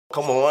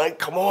Come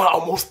on,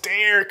 almost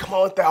there. Come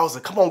on,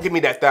 1,000. Come on, give me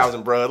that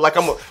 1,000, bro. Like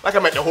I'm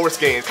at the horse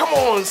games. Come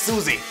on,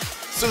 Susie.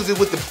 Susie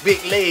with the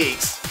big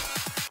legs.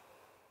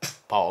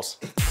 Pause.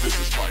 This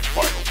is my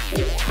final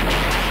four.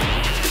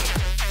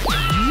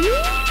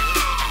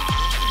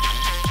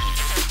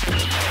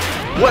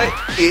 What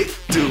it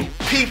do,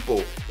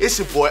 people? It's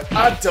your boy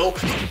Otto.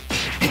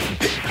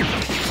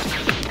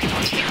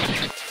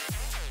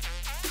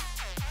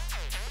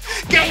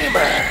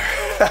 Gamer.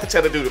 I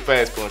try to do the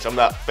fast punch. I'm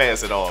not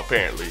fast at all,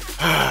 apparently.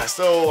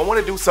 So I want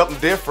to do something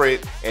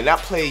different and not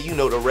play, you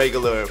know, the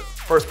regular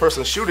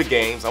first-person shooter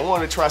games. I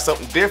wanted to try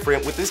something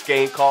different with this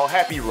game called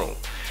Happy Room.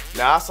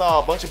 Now I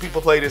saw a bunch of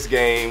people play this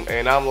game,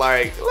 and I'm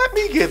like, let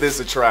me give this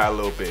a try a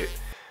little bit.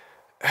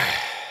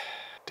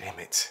 Damn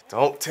it!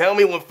 Don't tell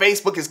me when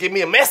Facebook is giving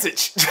me a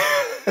message.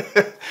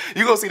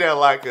 You gonna see that a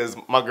lot because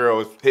my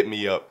girl hit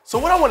me up. So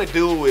what I want to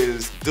do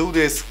is do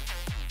this,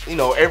 you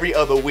know, every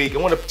other week. I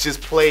want to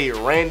just play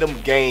random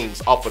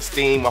games off of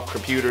Steam, off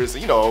computers,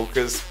 you know,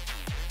 because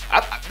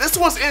this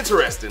one's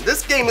interesting.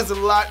 This game is a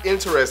lot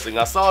interesting.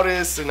 I saw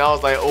this and I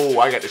was like, oh,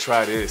 I got to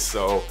try this.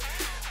 So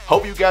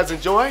hope you guys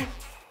enjoy,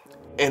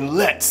 and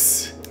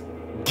let's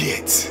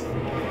get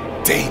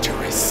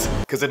dangerous.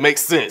 Because it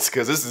makes sense,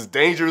 because this is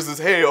dangerous as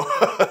hell.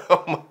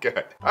 Oh my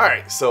God. All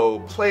right, so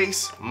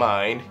place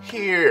mine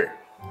here.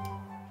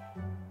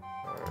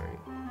 All right.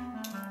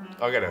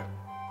 Oh, I gotta,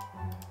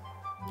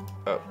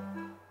 oh.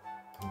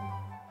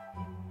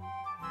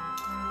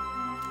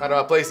 How do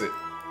I place it?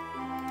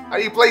 How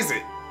do you place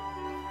it?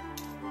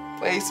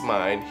 Place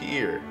mine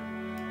here.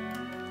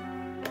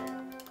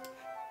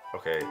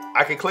 Okay,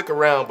 I can click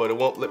around, but it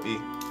won't let me.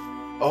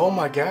 Oh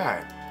my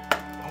God.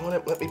 I want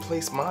to let me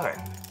place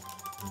mine.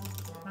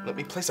 Let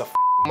me place a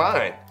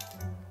mine.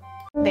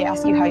 They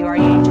ask you how you are,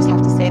 you just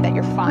have to say that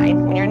you're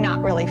fine when you're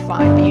not really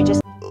fine, but you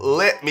just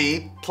let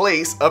me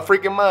place a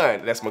freaking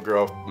mine. That's my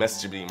girl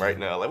messaging me right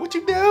now. Like, what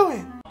you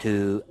doing?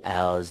 2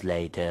 hours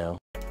later.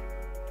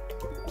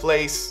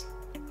 Place.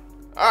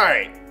 All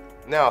right,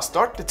 now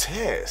start the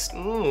test.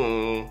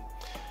 Well,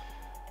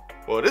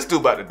 this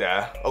dude about to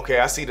die. Okay,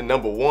 I see the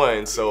number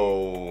 1,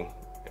 so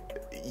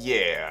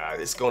yeah,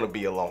 it's gonna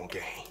be a long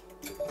game.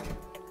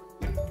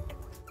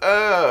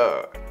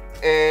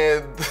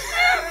 And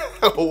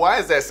why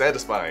is that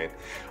satisfying?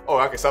 Oh,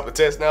 I can stop the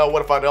test now?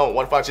 What if I don't?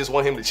 What if I just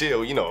want him to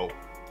chill? You know,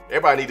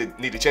 everybody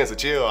need a chance to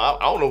chill. I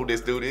don't know who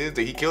this dude is.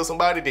 Did he kill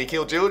somebody? Did he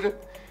kill children?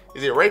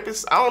 Is he a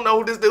rapist? I don't know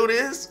who this dude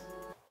is.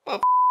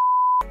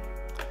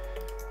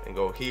 And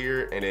go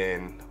here, and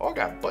then, oh, I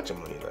got a bunch of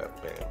money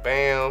left. Bam,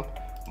 bam,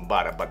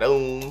 bada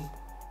badoom.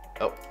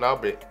 Oh, no,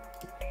 bit.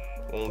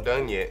 Won't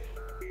done yet.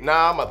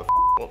 Nah,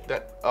 won't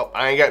done. Oh,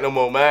 I ain't got no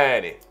more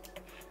money.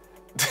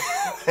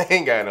 I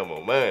ain't got no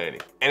more money.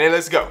 And then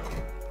let's go.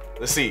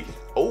 Let's see.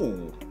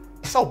 Oh,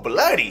 so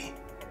bloody.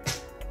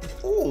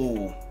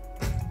 Ooh.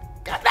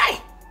 God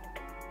dang.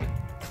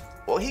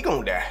 Well, he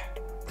gonna die.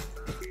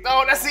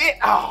 No, that's it.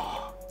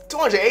 Oh,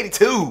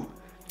 282.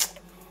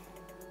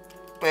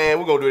 Man,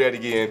 we're gonna do that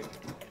again.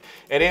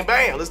 And then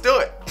bam, let's do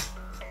it.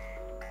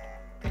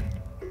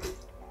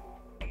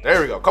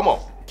 There we go. Come on.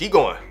 Keep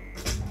going.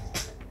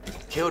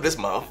 Kill this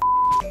motherfucker.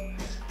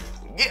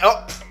 Get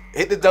up.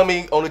 Hit the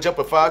dummy on the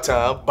jumper 5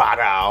 times.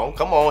 Ba-down.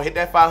 Come on, hit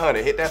that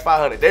 500. Hit that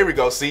 500. There we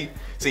go. See,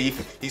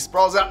 he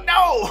sprawls out.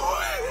 No!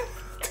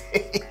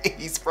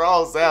 He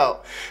sprawls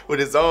out with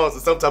his arms,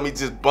 and sometimes he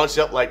just bunch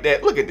up like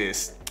that. Look at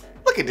this.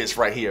 Look at this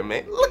right here,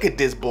 man. Look at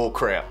this bull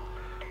crap.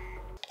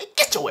 Hey,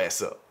 get your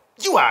ass up.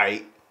 You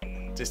alright?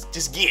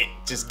 Just get.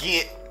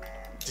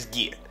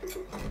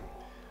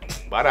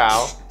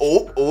 Ba-down.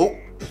 Oh.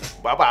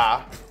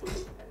 Bye-bye.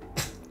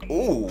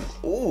 Ooh.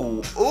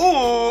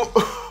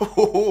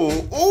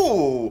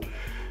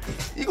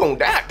 You gonna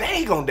die.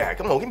 Dang, you gonna die.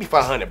 Come on, give me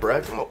 500,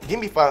 bro. Come on, give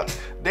me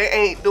 5. They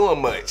ain't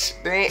doing much.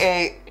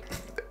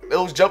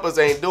 Those jumpers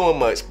ain't doing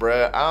much,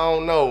 bro. I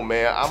don't know,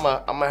 man.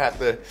 I'ma have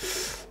to,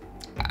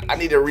 I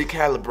need to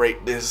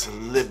recalibrate this a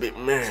little bit,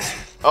 man.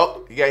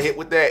 Oh, you got hit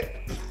with that.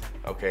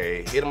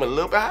 Okay, hit him a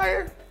little bit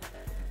higher.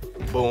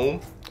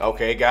 Boom.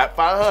 Okay, got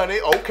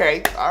 500.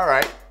 Okay, all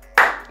right.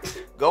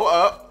 Go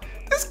up.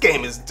 This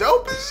game is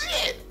dope as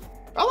shit.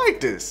 I like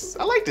this.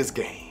 I like this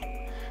game.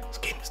 This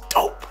game is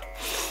dope.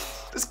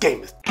 This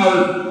game is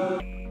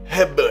dope.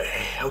 Hey, boy.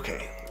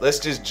 Okay, let's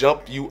just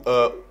jump you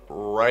up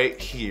right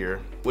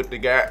here with the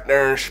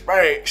goddamn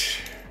space.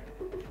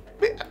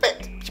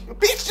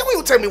 Bitch, don't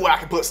even tell me where I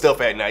can put stuff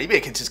at now. You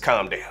better just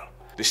calm down.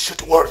 This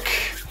should work.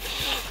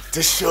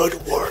 This should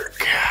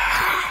work.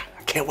 I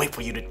can't wait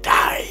for you to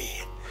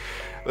die.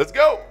 Let's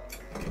go.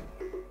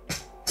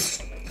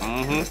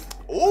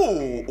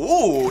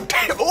 Ooh,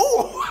 damn,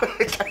 ooh.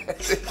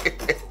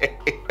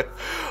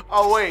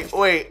 Oh,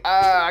 wait,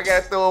 I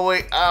gotta throw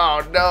away.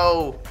 Oh,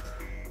 no.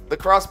 The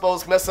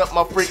crossbows mess up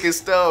my freaking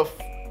stuff.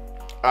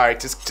 All right,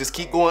 just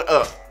keep going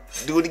up.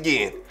 Do it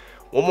again.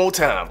 One more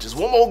time, just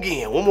one more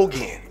again.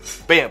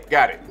 Bam,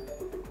 got it.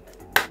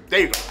 There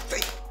you go.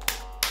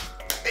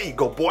 There you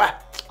go, boy.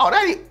 Oh,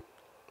 that ain't.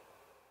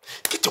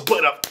 Get your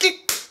butt up. Get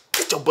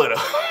your butt up.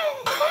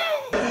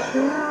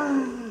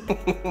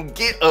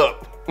 Get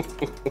up.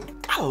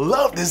 I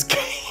love this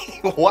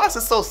game. Why is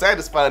it so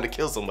satisfying to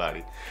kill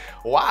somebody?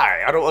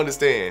 Why? I don't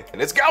understand. And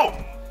let's go.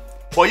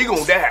 Boy, you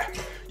gonna die.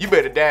 You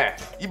better die.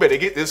 You better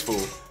get this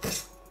fool.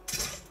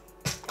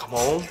 Come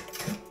on.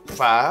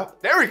 5.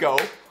 There we go.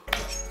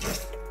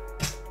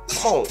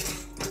 Come on.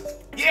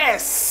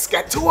 Yes!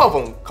 Got 2 of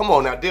them. Come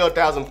on now, deal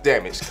 1,000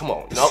 damage. Come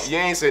on. Nope, you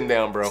ain't sitting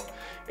down, bro.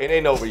 It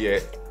ain't over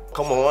yet.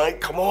 Come on,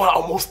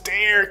 almost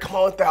there. Come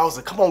on,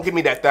 1,000. Come on, give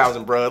me that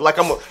 1,000, bro. Like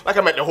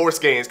I'm at the horse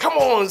games. Come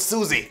on,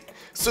 Susie.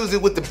 Susie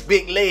with the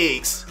big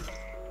legs.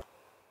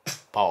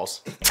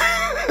 Pause.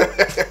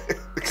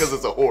 Because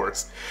it's a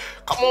horse.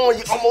 Come on,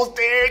 you almost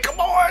there. Come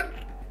on.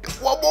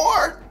 One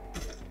more.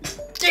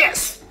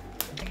 Yes.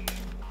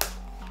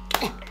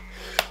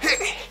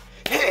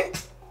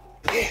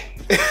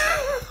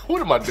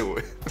 What am I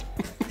doing?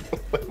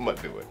 What am I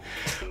doing?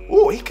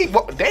 Ooh, he keep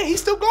walking. Dang,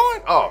 he's still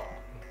going? Oh,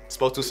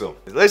 spoke too soon.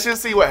 Let's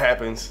just see what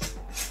happens.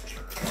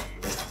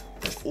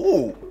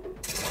 Ooh.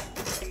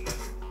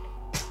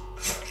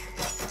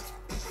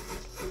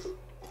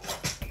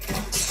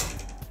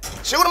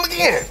 Shoot him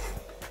again.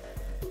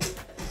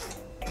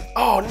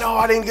 Oh no,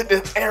 I didn't get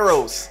the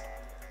arrows.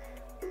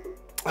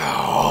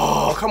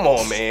 Oh, come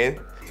on, man.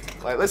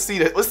 Like, let's see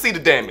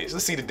the damage.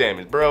 Let's see the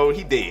damage, bro.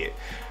 He dead.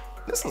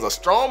 This is a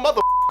strong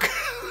mother.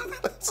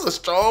 This is a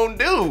strong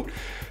dude.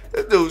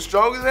 This dude's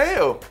strong as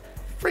hell.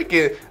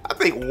 Freaking, I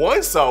think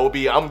 1 saw will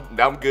be,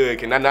 I'm good.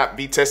 Can I not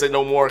be tested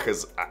no more?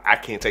 Cause I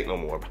can't take no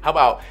more. How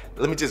about,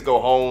 let me just go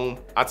home.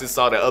 I just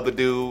saw the other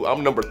dude.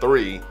 I'm number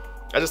 3.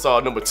 I just saw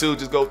number 2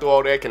 just go through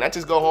all that. Can I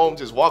just go home,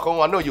 just walk home?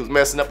 I know you was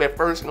messing up at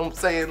first, you know what I'm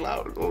saying,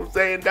 loud, you know what I'm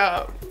saying,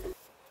 dog?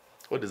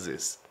 What is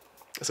this?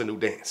 That's a new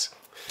dance.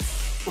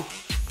 Ooh.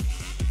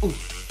 Ooh.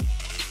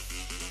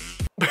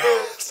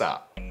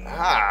 Stop.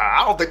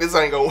 I don't think this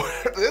ain't gonna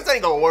work. This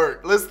ain't gonna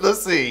work. Let's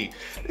see.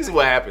 Let's see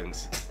what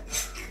happens.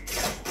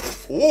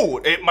 Ooh,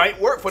 it might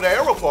work for the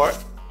arrow part.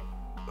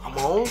 Come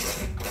on.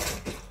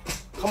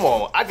 Come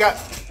on.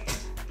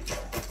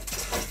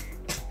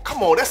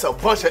 Come on, that's a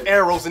bunch of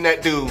arrows in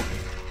that dude.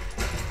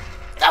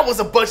 That was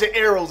a bunch of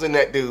arrows in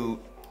that dude.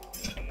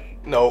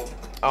 Nope,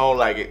 I don't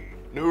like it.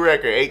 New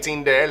record,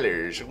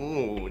 $18.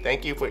 Ooh,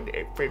 thank you for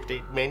the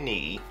 50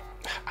 money.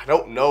 I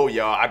don't know,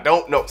 y'all. I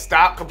don't know.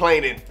 Stop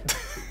complaining.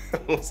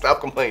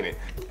 Stop complaining.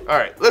 All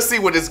right, let's see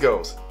where this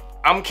goes.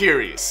 I'm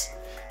curious.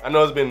 I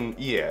know it's been,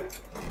 yeah.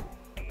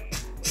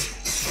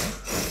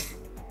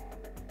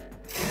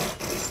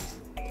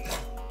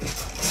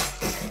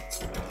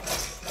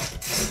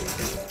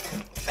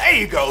 There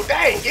you go.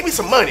 Dang, give me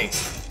some money.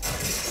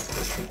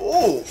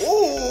 Ooh,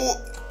 ooh.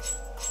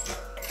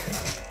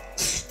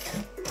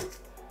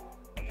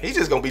 He's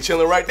just gonna be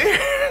chilling right there.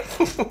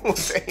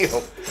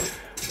 Damn.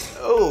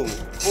 Oh,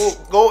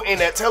 go in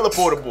that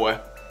teleporter, boy.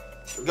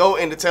 Go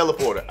in the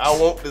teleporter. I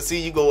want to see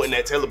you go in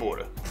that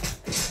teleporter.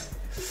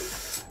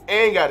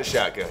 And got a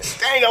shotgun.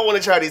 Dang, I want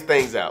to try these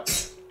things out.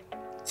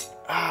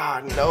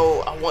 Ah,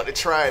 no, I want to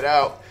try it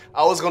out.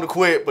 I was gonna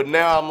quit, but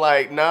now I'm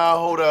like, nah,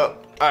 hold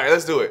up. All right,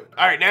 let's do it.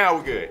 All right, now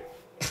we're good.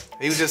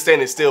 He was just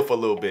standing still for a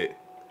little bit.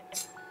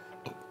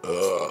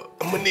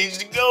 I'm gonna need you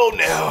to go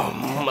now.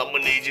 I'm gonna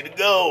need you to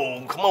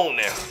go. Come on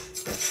now.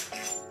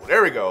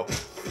 There we go.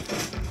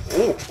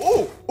 Ooh,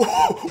 ooh, ooh.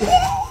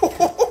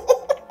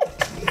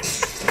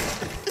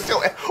 Get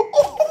your ass.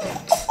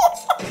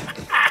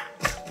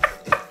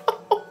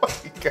 Oh my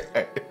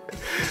God.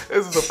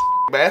 This is a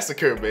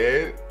massacre,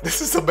 man.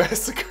 This is a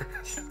massacre.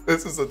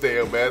 This is a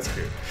damn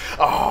massacre.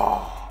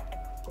 Oh,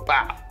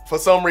 wow. For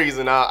some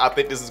reason, I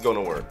think this is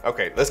gonna work.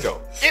 Okay, let's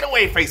go. Get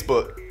away,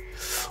 Facebook.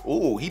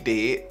 Ooh, he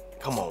did.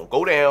 Come on,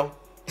 go down.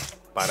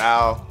 But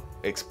I'll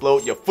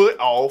explode your foot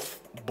off,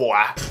 boy.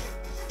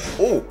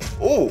 Ooh,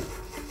 ooh.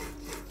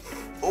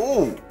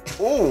 Ooh,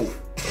 ooh.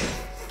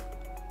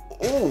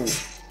 Ooh.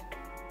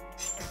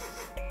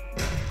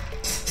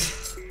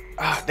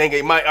 Ah, dang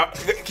it, Mike.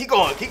 Keep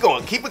going, keep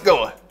going, keep it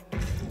going.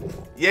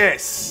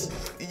 Yes,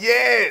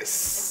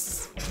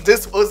 yes.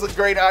 This was a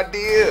great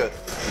idea.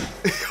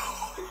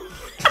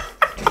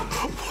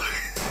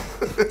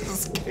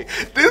 This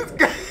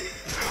guy.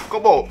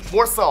 Come on,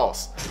 more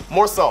sauce,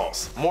 more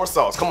sauce, more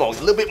sauce. Come on, a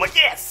little bit more.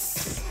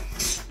 Yes.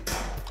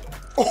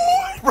 Oh,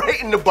 right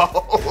in the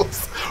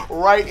balls,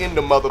 right in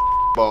the mother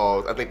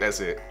balls. I think that's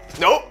it.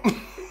 Nope.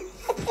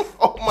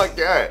 Oh my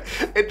God,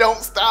 it don't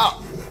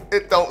stop.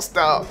 It don't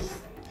stop.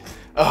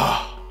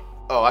 Oh,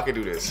 I can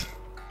do this.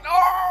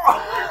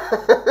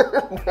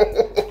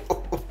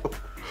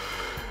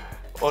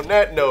 On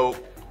that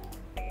note,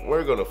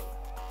 we're gonna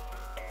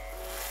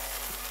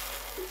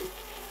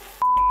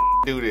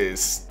do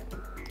this.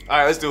 All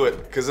right, let's do it,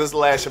 because this is the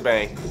last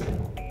shebang.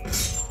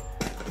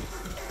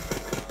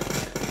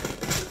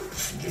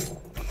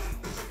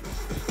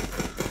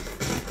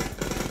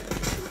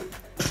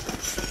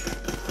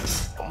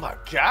 Oh my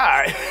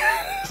God.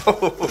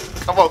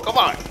 Come on, come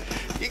on.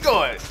 Keep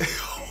going.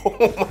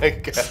 Oh my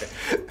God.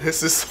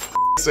 This is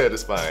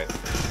satisfying.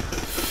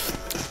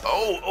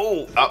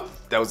 Oh,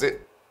 that was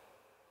it.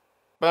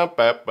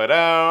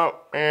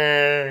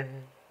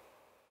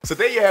 So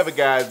there you have it,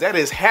 guys. That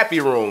is Happy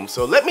Room.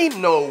 So let me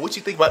know what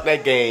you think about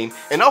that game,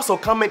 and also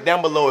comment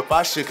down below if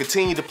I should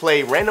continue to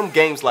play random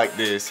games like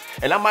this,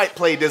 and I might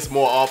play this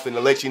more often to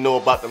let you know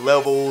about the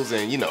levels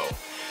and, you know,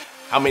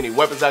 how many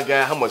weapons I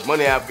got, how much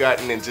money I've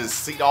gotten, and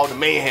just see all the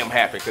mayhem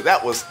happen, because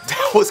that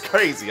was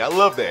crazy. I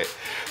love that.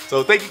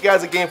 So thank you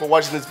guys again for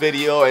watching this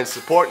video and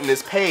supporting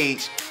this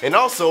page. And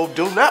also,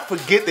 do not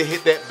forget to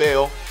hit that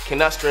bell.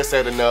 Cannot stress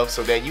that enough,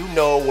 so that you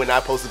know when I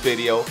post a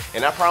video.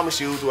 And I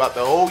promise you, throughout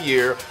the whole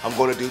year, I'm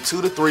going to do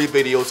 2 to 3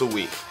 videos a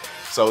week.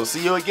 So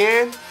see you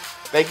again.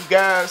 Thank you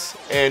guys.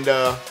 And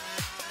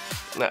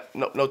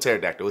no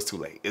pterodactyl. It's too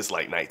late. It's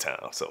like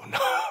nighttime. So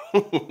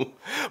no.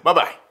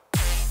 Bye-bye.